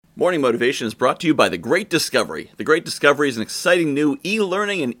Morning Motivation is brought to you by The Great Discovery. The Great Discovery is an exciting new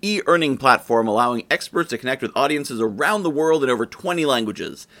e-learning and e-earning platform allowing experts to connect with audiences around the world in over 20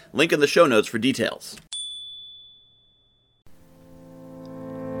 languages. Link in the show notes for details.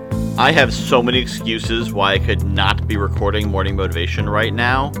 I have so many excuses why I could not be recording Morning Motivation right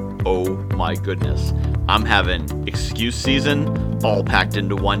now. Oh my goodness. I'm having excuse season all packed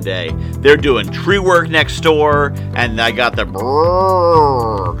into one day. They're doing tree work next door, and I got the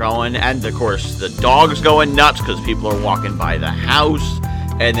brrrr going, and of course the dog's going nuts because people are walking by the house.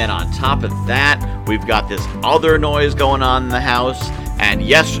 And then on top of that, we've got this other noise going on in the house. And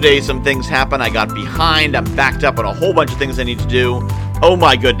yesterday some things happened. I got behind. I'm backed up on a whole bunch of things I need to do. Oh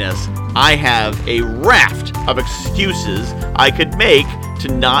my goodness. I have a raft of excuses I could make to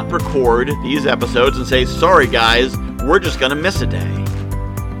not record these episodes and say, sorry guys, we're just going to miss a day.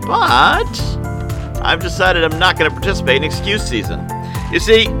 But I've decided I'm not going to participate in excuse season. You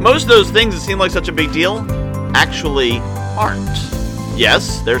see, most of those things that seem like such a big deal actually aren't.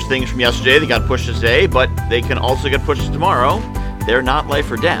 Yes, there's things from yesterday that got pushed to today, but they can also get pushed to tomorrow. They're not life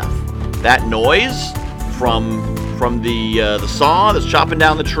or death. That noise from the saw that's chopping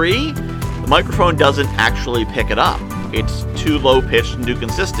down the tree, the microphone doesn't actually pick it up. It's too low pitched and too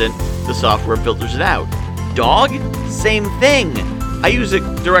consistent. The software filters it out. Dog, same thing. I use a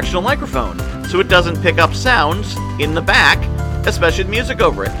directional microphone, so it doesn't pick up sounds in the back, especially the music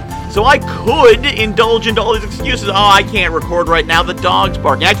over it. So I could indulge into all these excuses. Oh, I can't record right now. The dog's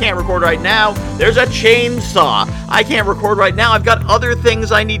barking. I can't record right now. There's a chainsaw. I can't record right now. I've got other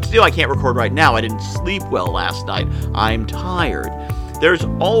things I need to do. I can't record right now. I didn't sleep well last night. I'm tired. There's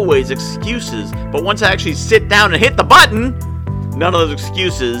always excuses. But once I actually sit down and hit the button, none of those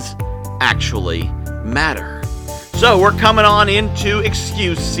excuses actually matter. So we're coming on into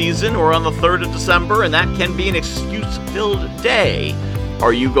excuse season. We're on the 3rd of December, and that can be an excuse-filled day.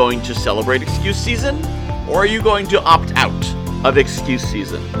 Are you going to celebrate excuse season, or are you going to opt out of excuse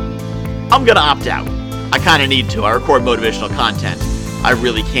season? I'm going to opt out. I kind of need to. I record motivational content. I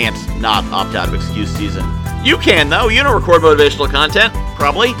really can't not opt out of excuse season. You can, though. You don't record motivational content,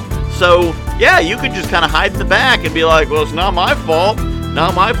 probably. So, yeah, you could just kind of hide in the back and be like, well, it's not my fault.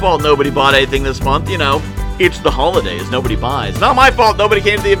 Not my fault nobody bought anything this month. You know, it's the holidays. Nobody buys. Not my fault nobody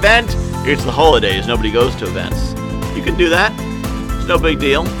came to the event. It's the holidays. Nobody goes to events. You can do that. It's no big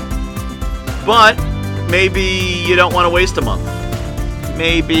deal. But maybe you don't want to waste a month.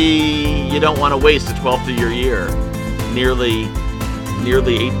 Maybe you don't want to waste a 12th of your year. Nearly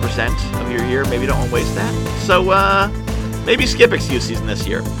 8% of your year. Maybe you don't want to waste that. So maybe skip excuse season this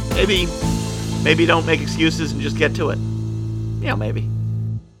year. Maybe don't make excuses and just get to it. Yeah, maybe.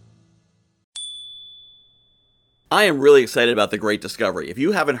 I am really excited about The Great Discovery. If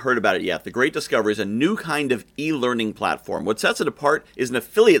you haven't heard about it yet, The Great Discovery is a new kind of e-learning platform. What sets it apart is an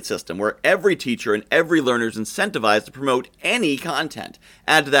affiliate system where every teacher and every learner is incentivized to promote any content.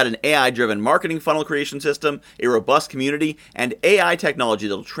 Add to that an AI-driven marketing funnel creation system, a robust community, and AI technology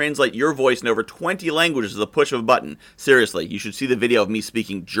that will translate your voice in over 20 languages with the push of a button. Seriously, you should see the video of me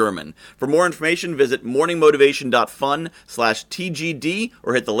speaking German. For more information, visit morningmotivation.fun/TGD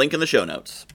or hit the link in the show notes.